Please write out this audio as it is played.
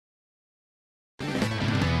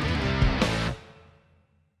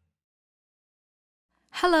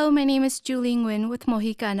Hello, my name is Julie Nguyen with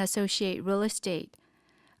Mojica & Associate Real Estate.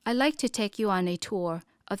 I'd like to take you on a tour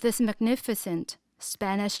of this magnificent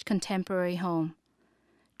Spanish contemporary home.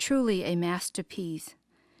 Truly a masterpiece.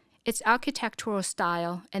 Its architectural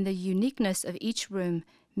style and the uniqueness of each room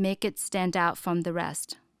make it stand out from the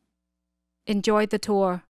rest. Enjoy the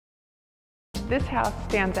tour. This house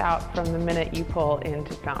stands out from the minute you pull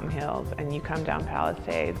into Fountain Hills and you come down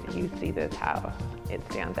Palisades, you see this house. It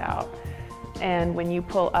stands out. And when you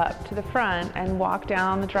pull up to the front and walk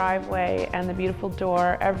down the driveway and the beautiful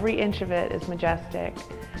door, every inch of it is majestic.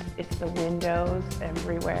 It's the windows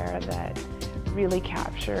everywhere that really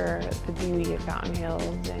capture the beauty of Fountain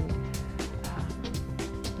Hills and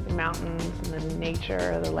the mountains and the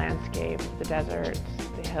nature, the landscape, the deserts,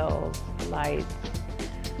 the hills, the lights.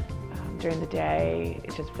 During the day,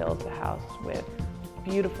 it just fills the house with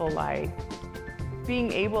beautiful light.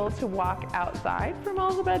 Being able to walk outside from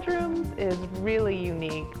all the bedrooms is really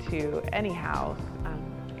unique to any house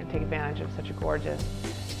and take advantage of such a gorgeous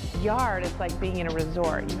yard. It's like being in a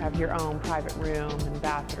resort. You have your own private room and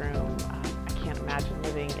bathroom. I can't imagine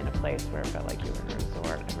living in a place where it felt like you were in a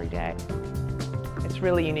resort every day. It's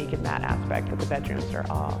really unique in that aspect that the bedrooms are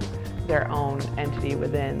all their own entity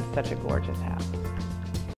within such a gorgeous house.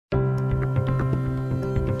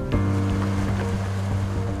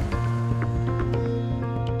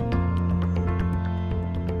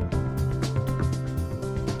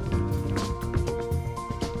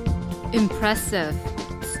 Impressive,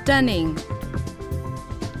 stunning,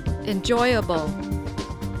 enjoyable.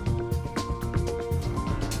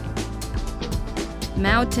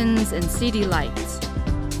 Mountains and city lights.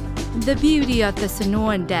 The beauty of the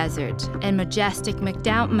Sonoran Desert and majestic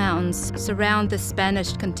McDowell Mountains surround the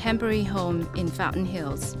Spanish contemporary home in Fountain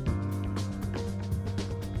Hills.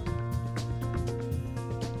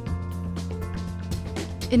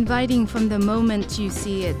 Inviting from the moment you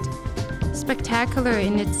see it. Spectacular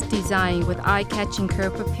in its design with eye-catching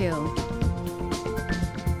curb appeal.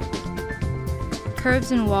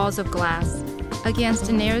 Curves and walls of glass against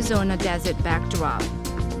an Arizona desert backdrop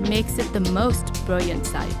makes it the most brilliant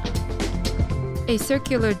sight. A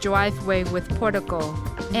circular driveway with portico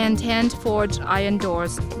and hand-forged iron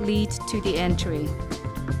doors lead to the entry.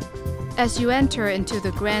 As you enter into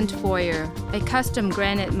the grand foyer, a custom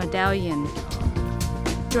granite medallion,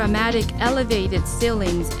 dramatic elevated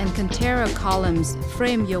ceilings and contera columns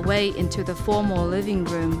frame your way into the formal living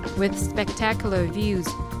room with spectacular views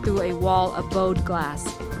through a wall of bowed glass.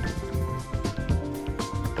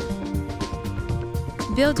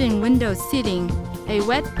 Built-in window seating, a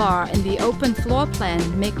wet bar, and the open floor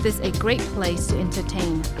plan make this a great place to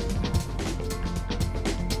entertain.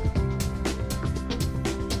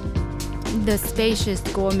 The spacious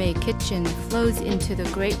gourmet kitchen flows into the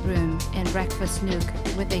great room and breakfast nook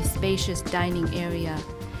with a spacious dining area,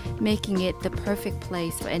 making it the perfect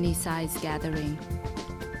place for any size gathering.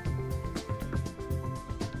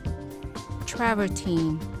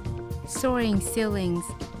 Travertine, soaring ceilings,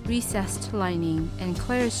 recessed lining, and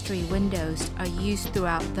clerestory windows are used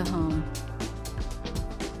throughout the home.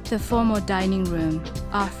 The formal dining room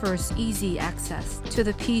offers easy access to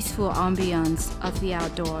the peaceful ambiance of the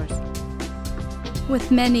outdoors,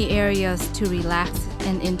 with many areas to relax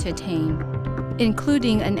and entertain,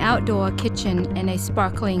 including an outdoor kitchen and a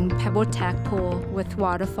sparkling pebble-tack pool with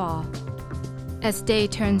waterfall. As day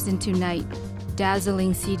turns into night,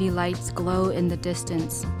 dazzling city lights glow in the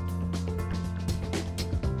distance.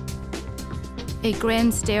 A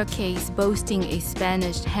grand staircase boasting a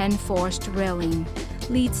Spanish hand-forged railing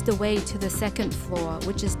leads the way to the second floor,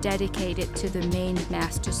 which is dedicated to the main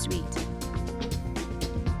master suite.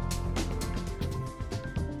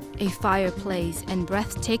 A fireplace and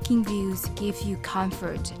breathtaking views give you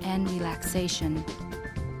comfort and relaxation.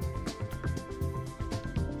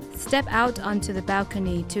 Step out onto the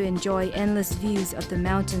balcony to enjoy endless views of the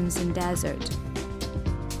mountains and desert.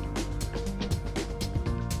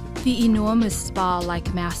 The enormous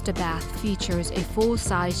spa-like master bath features a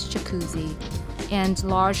full-size jacuzzi and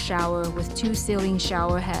large shower with 2 ceiling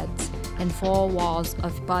shower heads and 4 walls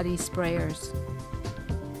of body sprayers.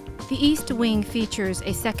 The east wing features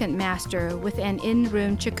a second master with an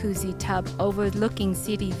in-room jacuzzi tub overlooking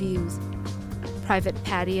city views, private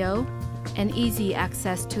patio, and easy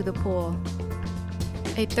access to the pool.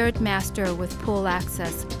 A third master with pool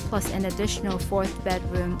access plus an additional 4th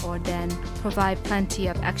bedroom or den provide plenty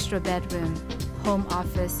of extra bedroom, home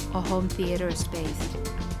office, or home theater space.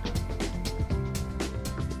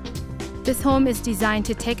 This home is designed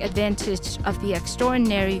to take advantage of the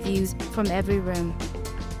extraordinary views from every room.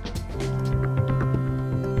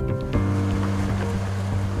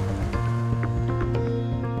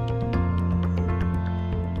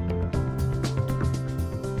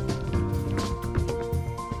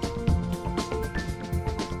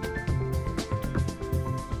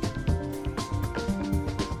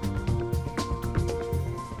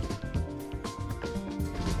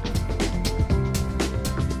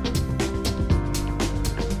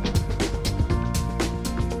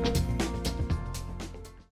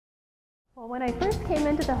 When I first came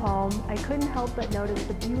into the home, I couldn't help but notice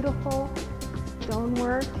the beautiful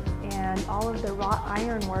stonework and all of the wrought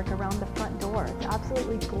ironwork around the front door. It's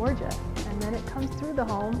absolutely gorgeous. And then it comes through the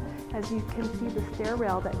home, as you can see the stair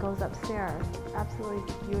rail that goes upstairs. It's absolutely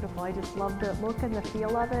beautiful. I just love the look and the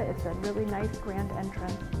feel of it. It's a really nice grand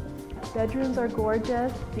entrance. Bedrooms are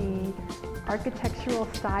gorgeous. The architectural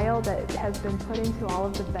style that has been put into all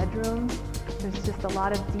of the bedrooms. There's just a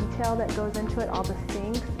lot of detail that goes into it, all the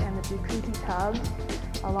sinks and the jacuzzi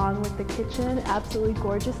tubs, along with the kitchen. Absolutely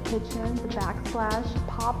gorgeous kitchen. The backsplash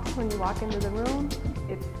pops when you walk into the room.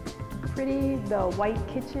 It's pretty. The white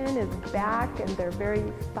kitchen is back and they're very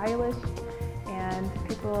stylish, and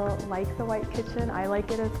people like the white kitchen. I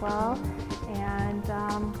like it as well. And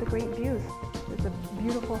the great views. It's a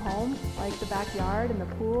beautiful home, like the backyard and the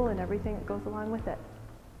pool and everything that goes along with it.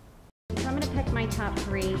 So I'm going to pick my top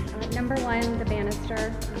three. Number one, the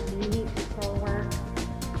banister, the unique scroll work.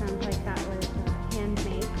 Sounds like that was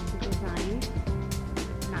handmade, designed.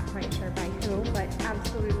 Not quite sure by who, but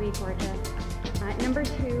absolutely gorgeous. Number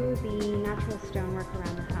two, the natural stonework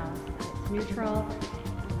around the house. It's neutral,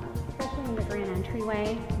 especially in the grand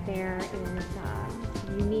entryway. There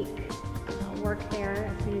is unique work there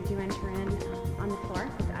as soon as you enter in on the floor.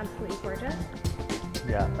 It's absolutely gorgeous.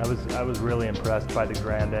 Yeah, I was really impressed by the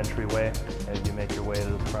grand entryway as you make your way to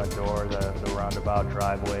the front door, the roundabout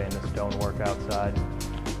driveway and the stonework outside.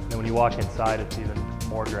 And when you walk inside, it's even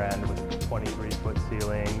more grand with 23-foot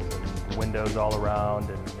ceilings and windows all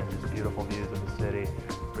around and just beautiful views of the city.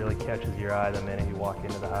 Really catches your eye the minute you walk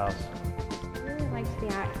into the house. I really liked the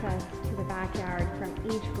access to the backyard from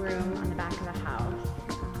each room on the back of the house.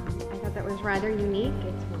 I thought that was rather unique.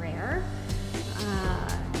 It's rare,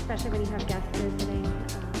 especially when you have guests visiting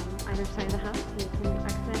either side of the house. You can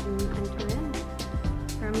exit and enter in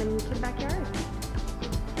from into the backyard.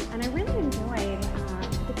 And I really enjoyed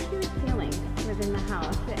the tiered ceiling within the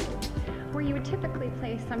house. Where you would typically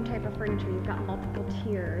place some type of furniture, you've got multiple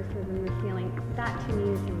tiers within the ceiling. That to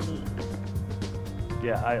me is unique.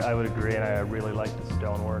 Yeah, I would agree, and I really liked the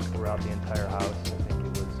stonework throughout the entire house. I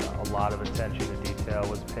think it was a lot of attention to detail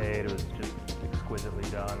was paid. It was just exquisitely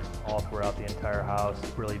done all throughout the entire house.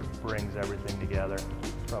 It really brings everything together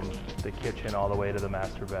from the kitchen all the way to the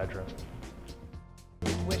master bedroom.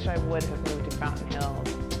 Wish I would have moved to Fountain Hills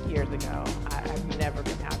years ago. I've never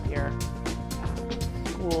been happier.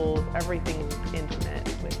 Schools, everything's intimate.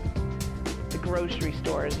 With the grocery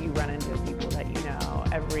stores, you run into people that you know.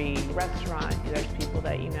 Every restaurant, there's people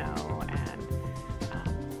that you know. And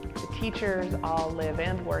the teachers all live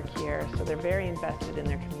and work here, so they're very invested in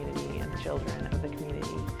their community and the children of the community.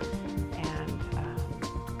 And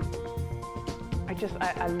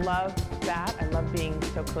I love that. I love being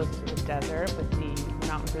so close to the desert with the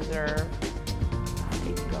mountain preserve.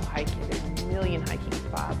 You can go hiking. There's a million hiking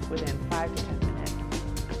spots within 5 to 10 minutes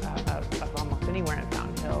of almost anywhere in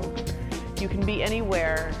Fountain Hills. You can be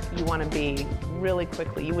anywhere you want to be really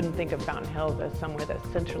quickly. You wouldn't think of Fountain Hills as somewhere that's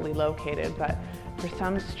centrally located, but for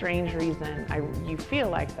some strange reason, you feel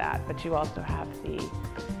like that, but you also have the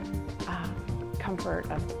comfort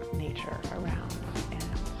of nature around and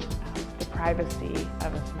the privacy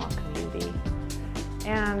of a small community.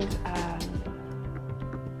 And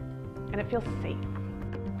it feels safe.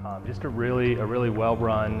 Just a really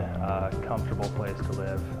well-run, comfortable place to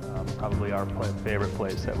live. Probably our favorite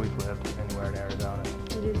place that we've lived anywhere in Arizona.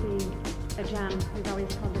 It is a gem. We've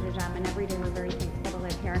always called it a gem, and every day we're very thankful